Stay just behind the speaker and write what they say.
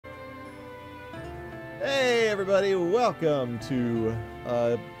Hey everybody, welcome to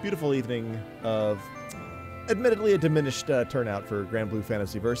a beautiful evening of admittedly a diminished turnout for Grand Blue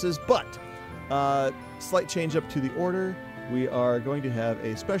Fantasy Versus, but slight change up to the order. We are going to have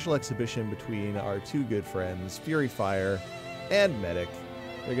a special exhibition between our two good friends, FuryFire and Medic.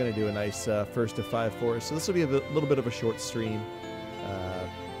 They're going to do a nice first to 5 for us, so this will be a little bit of a short stream,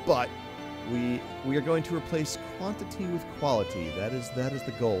 but we are going to replace quantity with quality. That is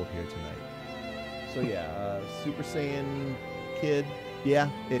the goal here tonight. So yeah, Super Saiyan Kid, yeah,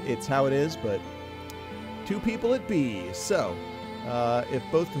 it's how it is, but 2 people it be. So, if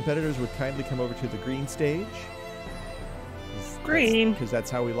both competitors would kindly come over to the green stage. Green. Because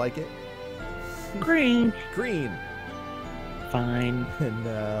that's how we like it. Green. Green. Fine. And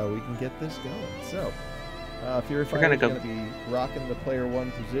we can get this going. So, FuryFire is going to be rocking the player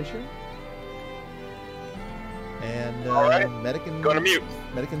 1 position. And right. Medic and Go to mute.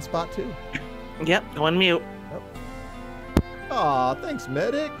 Medic in spot 2. Yep, go on mute. Oh. Aw, thanks,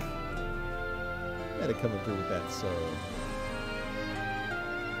 Medic. Medic coming through with that solo.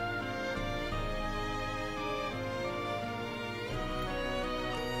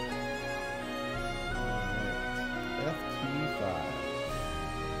 Alright. FT5.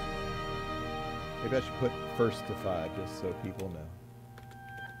 Maybe I should put first to 5 just so people know.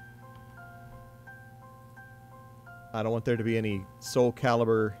 I don't want there to be any Soul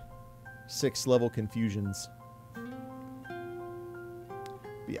Calibur 6 level confusions.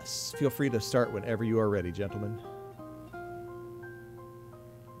 Yes, feel free to start whenever you are ready, gentlemen.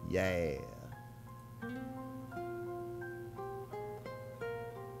 Yeah.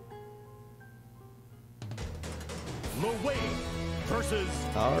 Lorraine versus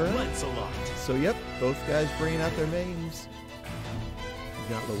Lancelot. So yep, both guys bringing out their names. We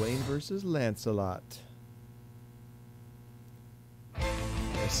got Lorraine versus Lancelot.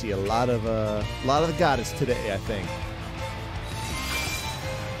 I see a lot of the goddess today, I think.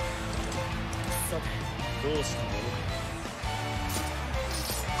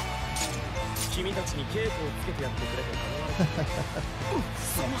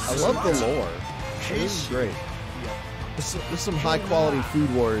 I love the lore. This is great. This is some high quality Food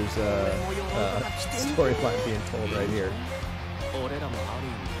Wars storyline being told right here.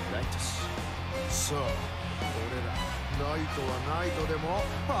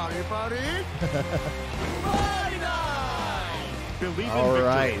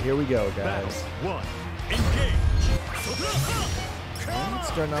 Alright, here we go, guys.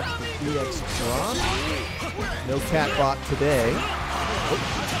 Starting off with the EX drop. No catbot today.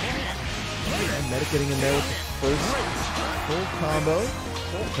 And Medic getting in there with the first full combo.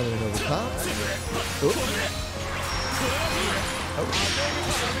 Coming in over top. Oh.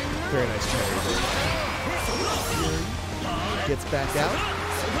 Very nice parry. Gets back out.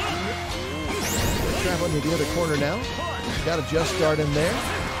 Traveling to the other corner now. Got a just guard in there.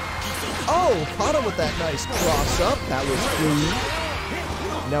 Oh, caught him with that nice cross up. That was clean.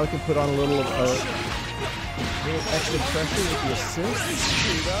 Now we can put on a little extra pressure with the assist.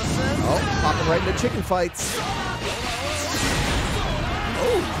 Oh, popping right into chicken fights.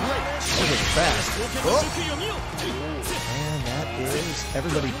 Oh, that was fast. Oh. And that is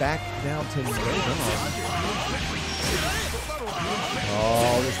everybody back down to no dog.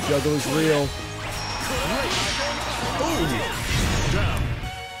 Oh, this juggle is real. Oh.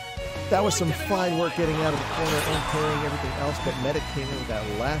 That was some fine work getting out of the corner and parrying everything else, but Medic came in with that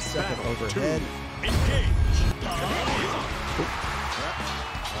last second overhead.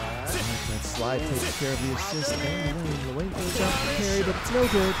 That slide takes care of the assist. And Lorraine goes out to parry, but it's no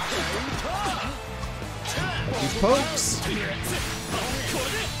good. These pokes.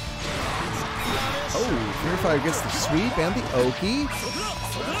 Oh, FuryFire gets the sweep and the Oki.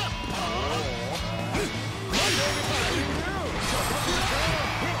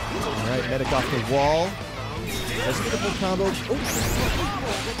 Alright, Medic off the wall. That's a beautiful combo. Oh!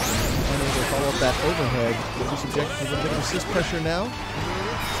 Unable to follow up that overhead. Will be subjected to a little bit of assist pressure now.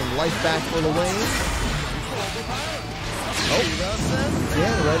 Some life back for Lorraine. Oh!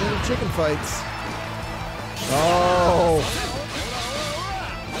 Yeah, right into chicken fights. Oh!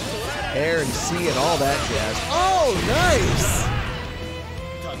 Air and sea and all that jazz. Oh, nice!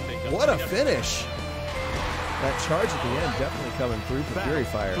 What a finish! That charge at the end definitely coming through for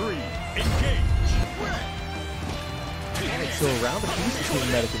FuryFire. Alright, so around the piece between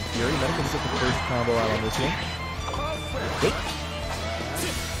Medic and Fury. Medic gets the first combo out on this one. Oop.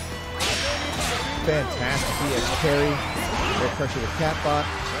 Fantastic EX parry. No pressure with Catbot.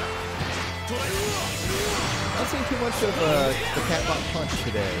 Not seeing too much of the Catbot punch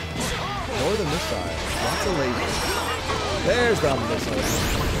today. Nor the missile. Lots of lasers. There's the missile.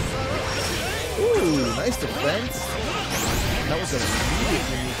 Ooh. Nice defense. That was an immediate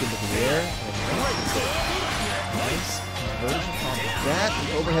unique into the air. Nice conversion off of that.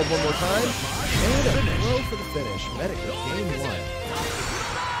 Overhead one more time. And a throw for the finish. Medic with game 1.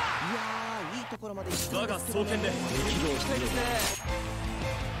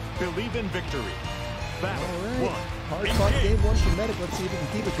 Believe in victory. Battle All right. Hard fought game 1 for Medic. Let's see if we can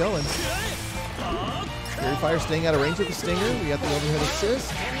keep it going. FuryFire staying out of range of the Stinger. We got the overhead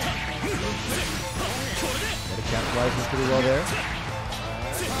assist. Medic capitalizing pretty well there.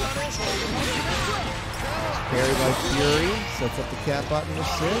 Carry by Fury. Sets up the cat button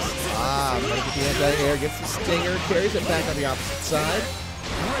assist. Medic with the anti-air. Gets the Stinger. Carries it back on the opposite side.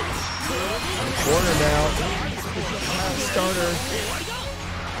 In the corner now. Starter.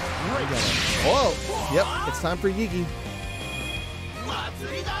 Oh, yep, it's time for Yigi. All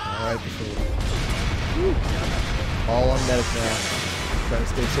right, all on Medic now. Trying to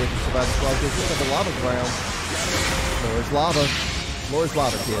stay safe and survive the slug. Look at the lava ground. Floor's lava. Floor's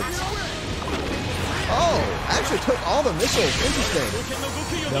lava, kids. Oh, actually took all the missiles. Interesting.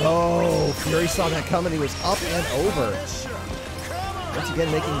 No, Fury saw that coming. He was up and over. Once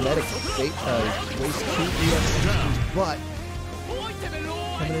again, making Medic waste 2 EX, but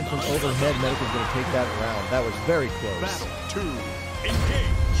coming in from overhead, Medic is going to take that round. That was very close. Battle 2,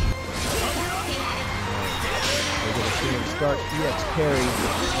 engage. We're going to see him start EX parry.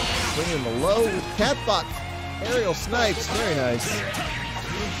 Bringing the low with Catbot. Aerial snipes. Very nice.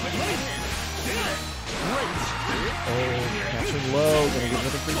 Oh, catching low. Going to get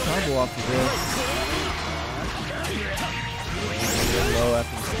another free combo off of this. Low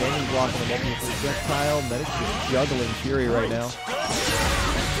after the standing block on the multiple projectile. Medic just juggling Fury right now.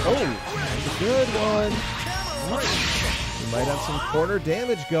 Oh, that's a good one. We might have some corner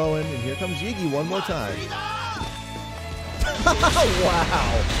damage going, and here comes Yigi one more time.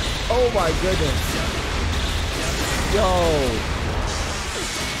 Wow. Oh my goodness. Yo.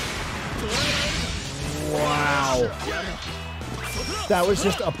 Wow. That was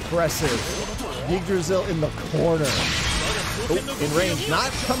just oppressive. Yggdrasil in the corner. Oh, in range,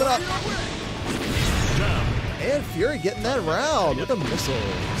 not coming up. And Fury getting that round with the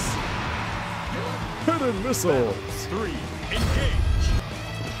missiles. Hidden missiles. 3, engage.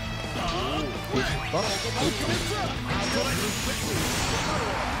 Right,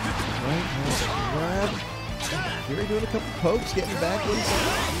 nice grab. Fury doing a couple pokes, getting backwards.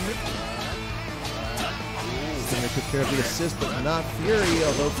 Stinger took care of the assist, but not Fury,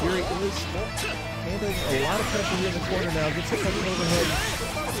 although Fury is handling a lot of pressure here in the corner now. Gets a couple overhead.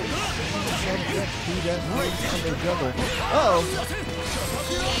 Subject to that on their juggle. Uh-oh.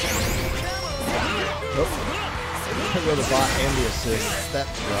 Nope. There go the bot and the assist.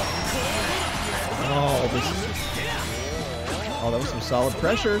 That's rough. Oh, this is just... Oh, that was some solid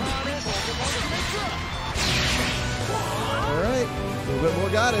pressure. Alright. A little bit more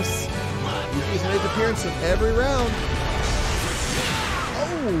goddess. Yuki's made the appearance in every round.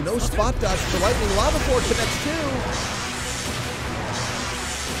 Oh, no spot dodge for lightning. Lava Force connects too.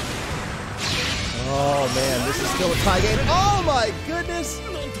 Oh man, this is still a tie game. Oh my goodness!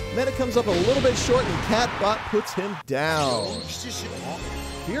 Medic comes up a little bit short and Catbot puts him down.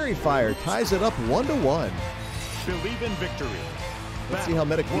 FuryFire ties it up 1-1. Believe in victory. Let's see how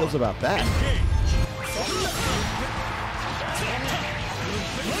Medic feels about that.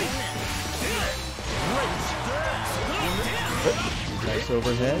 Oh, nice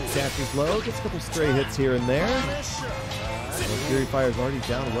overhead, catches low, gets a couple stray hits here and there. FuryFire's already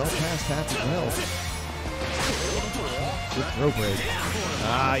down well past half his health. Good throw break.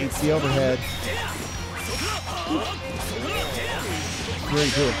 Eats the overhead. Fury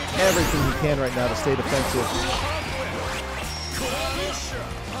doing everything he can right now to stay defensive.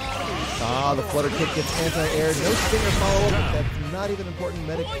 The flutter kick gets anti-air. No Stinger follow-up, but that's not even important.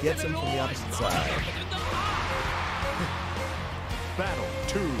 Medic gets him from the opposite side. Battle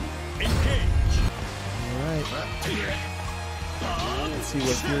 2, engage. Alright. Let's see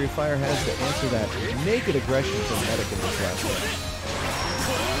what FuryFire has to answer that naked aggression from Medic in this last one.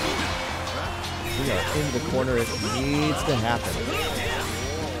 We are in the corner. It needs to happen.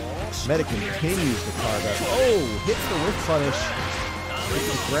 Medic continues to carve out. Oh, hits the whiff punish. Hits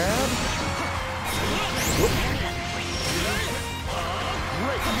the grab. Whoop.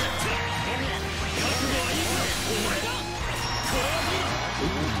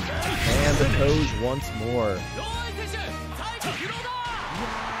 And the toes once more.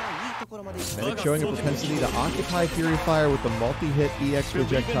 Medic showing a propensity to occupy FuryFire with the multi-hit EX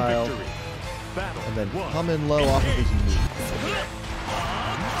projectile, and then come in low off of his unique.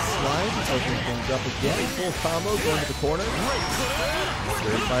 slide, opening things up again. Full combo going to the corner.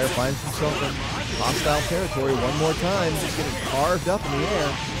 FuryFire finds himself in hostile territory one more time. Just getting carved up in the air.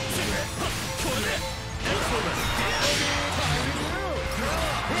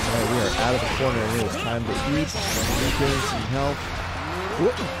 Alright, we are out of the corner and it is time to eat. Regain some health.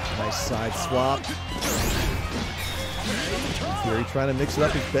 Whoop. Nice side swap. Fury trying to mix it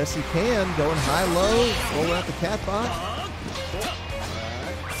up as best he can. Going high-low. Rolling out the cat box.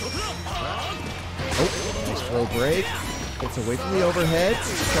 Oh, nice throw break. Gets away from the overhead.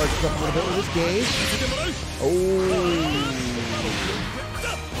 Charges up a little bit with his gauge. Oh.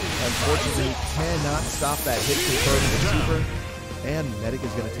 Unfortunately, he cannot stop that hit confirm with the super. And Medic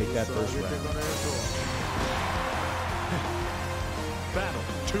is going to take that first round. Battle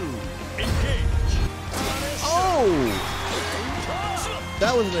 2, engage. Oh!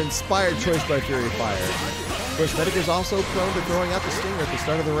 That was an inspired choice by FuryFire. Of course, Medic is also prone to throwing out the stinger at the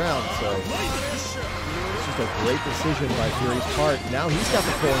start of the round, so it's just a great decision by Fury's part. Now he's got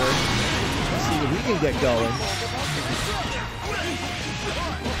the corner. Let's see what he can get going.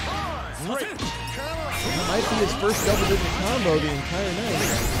 That might be his first double-digit combo the entire night.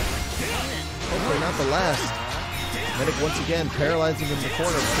 Hopefully not the last. Medic once again paralyzing him in the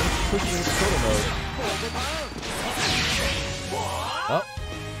corner, pushing into total mode. Oh.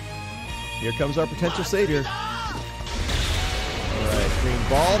 Here comes our potential savior. Alright, green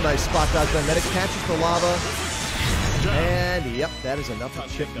ball. Nice spot dodge by Medic. Catches the lava. And, yep, that is enough to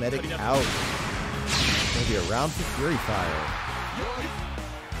chip Medic out. It's going to be a round for FuryFire.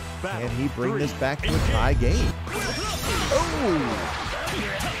 Can he bring this back to a tie game? Oh!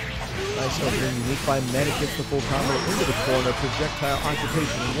 Nice opening unique by Medic. Gets the full combo into the corner. Projectile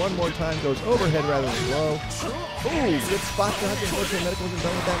occupation. And one more time goes overhead rather than low. Ooh, good spot dodge. Unfortunately, Medic wasn't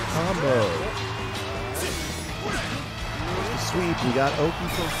done with that combo. There's the sweep. We got Oki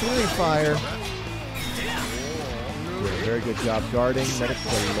from FuryFire. Did a very good job guarding. Medic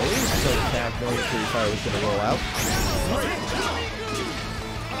delays his own attack, knowing that FuryFire was going to roll out.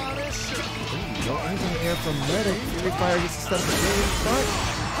 No anything here from Medic. FuryFire gets to step the game, but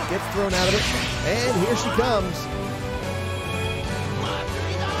gets thrown out of it. And here she comes.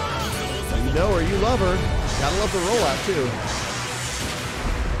 You know her, you love her. Gotta love the rollout too.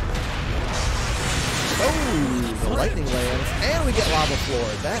 Oh, the lightning lands, and we get lava floor.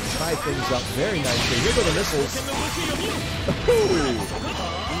 That tied things up very nicely. Here go the missiles.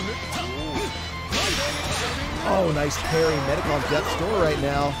 Oh, nice parry. Medic on death's door right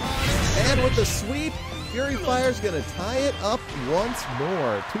now. And with the sweep, FuryFire's gonna tie it up once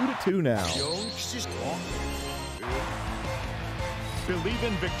more. 2-2 now. Believe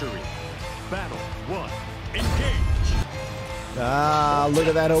in victory. Battle 1, engage. Ah, look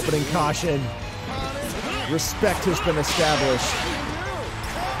at that opening caution. Respect has been established.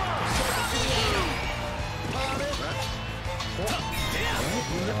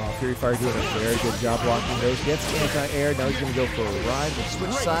 Oh, FuryFire doing a very good job blocking those. Gets anti-air. Now he's going to go for a ride. We'll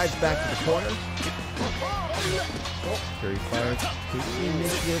switch sides back to the corner. FuryFire takes the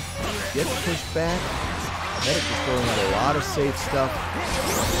initiative. Gets pushed back. Medic is throwing out a lot of safe stuff.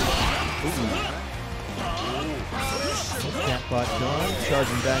 Catbot gone.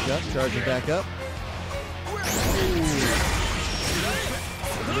 Charging back up. Charging back up.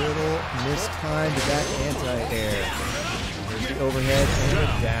 Little mistimed that anti-air. There's the overhead and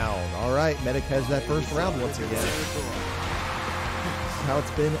it down. All right, Medic has that first round once again. This is how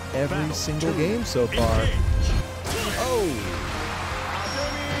it's been every single game so far. Oh!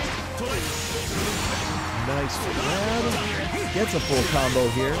 Nice grab. Gets a full combo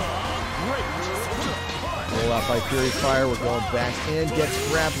here. Roll out by FuryFire. We're going back in. Gets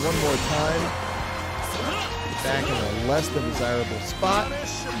grabbed one more time. Back in a less than desirable spot.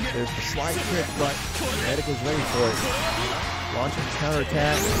 There's the slide trick, but Medic was ready for it. Launching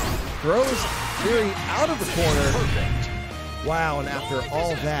counterattack. Throws Fury out of the corner. Wow, and after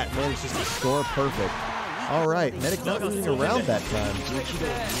all that, manages to score perfect. All right, Medic not losing a round that time.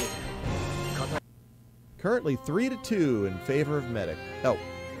 Currently 3-2 in favor of Medic. Oh.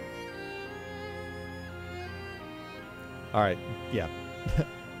 All right, yeah.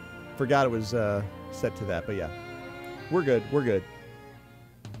 Forgot it was set to that, but yeah. We're good, we're good.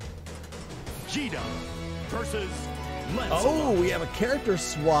 Jida versus Let's Oh, we have a character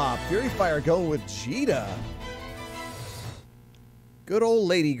swap. FuryFire going with Jida. Good old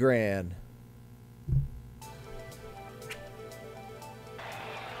Lady Gran.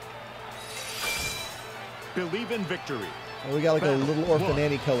 Believe in victory. And we got like a little Orphan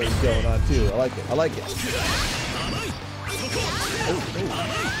Annie colors going on too. I like it. I like it.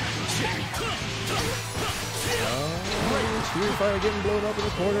 FuryFire getting blown up in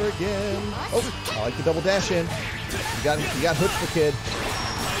the corner again. Oh, I like the double dash in. You got hooked the kid.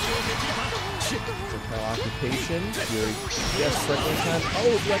 Projectile occupation. Fury just correctly time.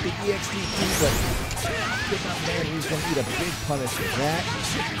 Oh, you got the EXDP, but man, he's going to eat a big punish for that.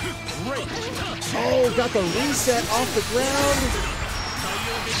 Oh, got the reset off the ground.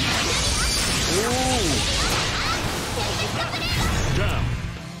 Ooh. Down.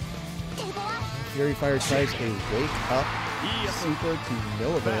 FuryFire tries a wake up super to no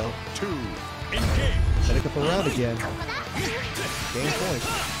avail. 2. Engage. Medic up around again. Game point.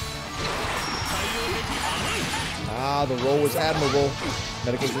 Ah, the roll was admirable.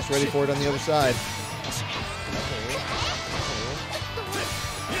 Medic was just ready for it on the other side.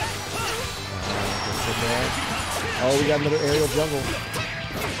 Oh, we got another aerial jungle.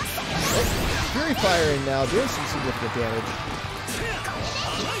 Oh, FuryFire in now, doing some significant damage.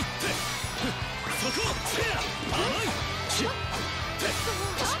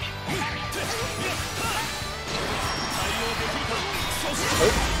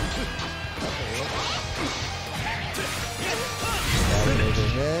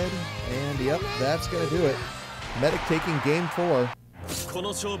 Overhead, and yep, that's gonna do it. Medic taking game 4.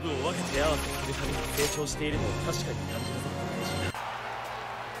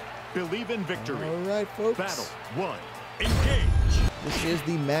 Believe in victory. All right, folks. Battle 1. Engage. This is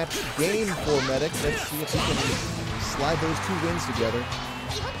the match game for Medic. Let's see if he can slide those 2 wins together.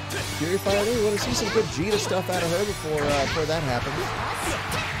 FuryFire, we want to see some good Vegeta stuff out of her before that happens.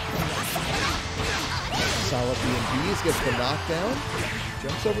 Solid B&Bs, gets the knockdown.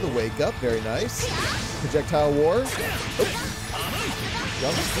 Jumps over the wake up, very nice. Projectile war. Oh.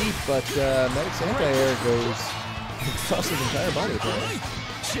 Jumps deep, but Medic's anti-air goes across his entire body apparently.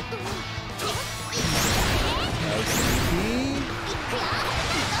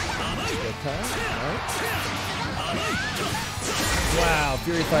 Wow,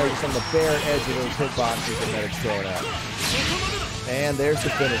 FuryFire just on the bare edge of those hitboxes that Medic's throwing out. And there's the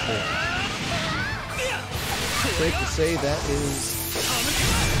finisher. Safe to say that is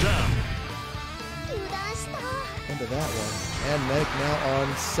end of that one. And Medic now on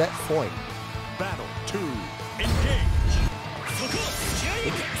set point. Battle 2. Engage.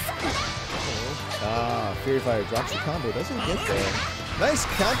 Ah, FuryFire drops the combo, doesn't get there. Nice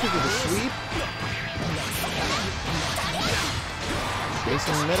counter to the sweep.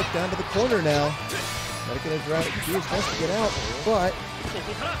 Chasing Medic down to the corner now. Medic gonna do his best to get out, but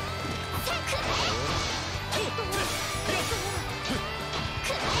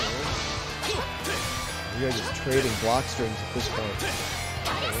we are just trading block strings at this point.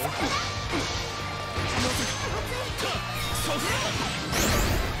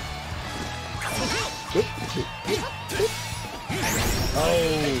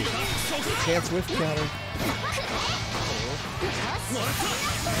 Oh, chance whiff counter.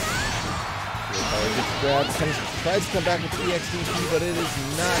 Gets grabbed, tries to come back with the EXDP, but it is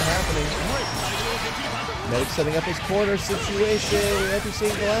not happening. Medic setting up his corner situation. We might be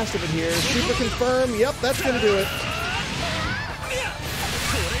seeing the last of it here. Super confirm. Yep, that's going to do it.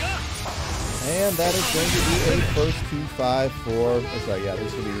 And that is going to be a first to 5 for... Oh, sorry, yeah,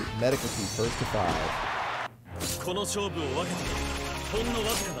 this is going to be Medic with the first to 5.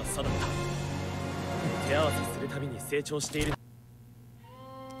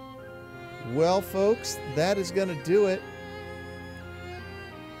 Well, folks, that is going to do it.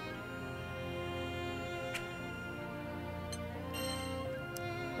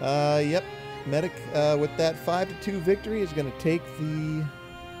 Yep, Medic with that 5-2 victory is going to take the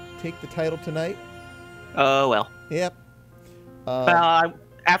title tonight. Oh well. Yep. Well,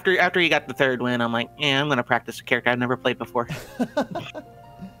 after you got the 3rd win, I'm like, yeah, I'm gonna practice a character I've never played before.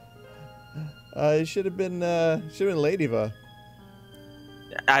 It should have been Ladyva.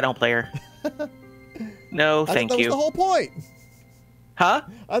 I don't play her. No, thank you. I thought that was the whole point. Huh?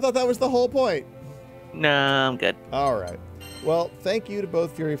 I thought that was the whole point. No, I'm good. All right. Well, thank you to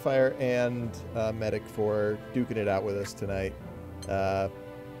both FuryFire and Medic for duking it out with us tonight.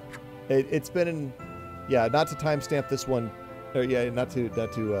 It's been, yeah, not to timestamp this one, or yeah, not to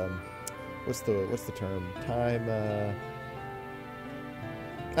what's the term? Time,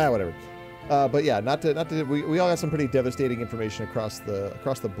 whatever. But yeah, we all got some pretty devastating information across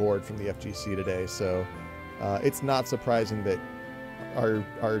the board from the FGC today, so it's not surprising that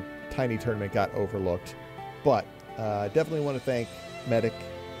our tiny tournament got overlooked. But definitely want to thank Medic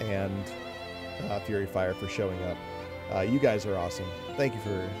and FuryFire for showing up. You guys are awesome. Thank you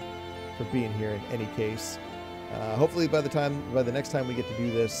for being here in any case. Hopefully by the next time we get to do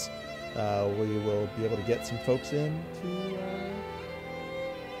this, we will be able to get some folks in to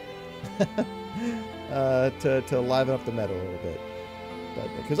to liven up the meta a little bit. But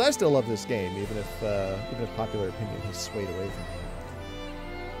because I still love this game, even if popular opinion has swayed away from it.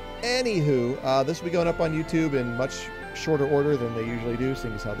 Anywho, this will be going up on YouTube in much shorter order than they usually do,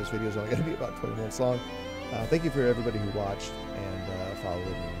 seeing as how this video is only going to be about 20 minutes long. Thank you for everybody who watched and followed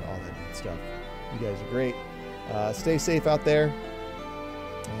and all that good stuff. You guys are great. Stay safe out there.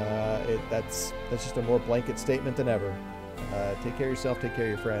 That's just a more blanket statement than ever. Take care of yourself, take care of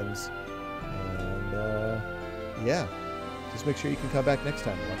your friends, and yeah, just make sure you can come back next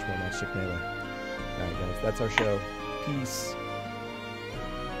time and watch more MatchStick Melee. All right, guys, that's our show. Peace.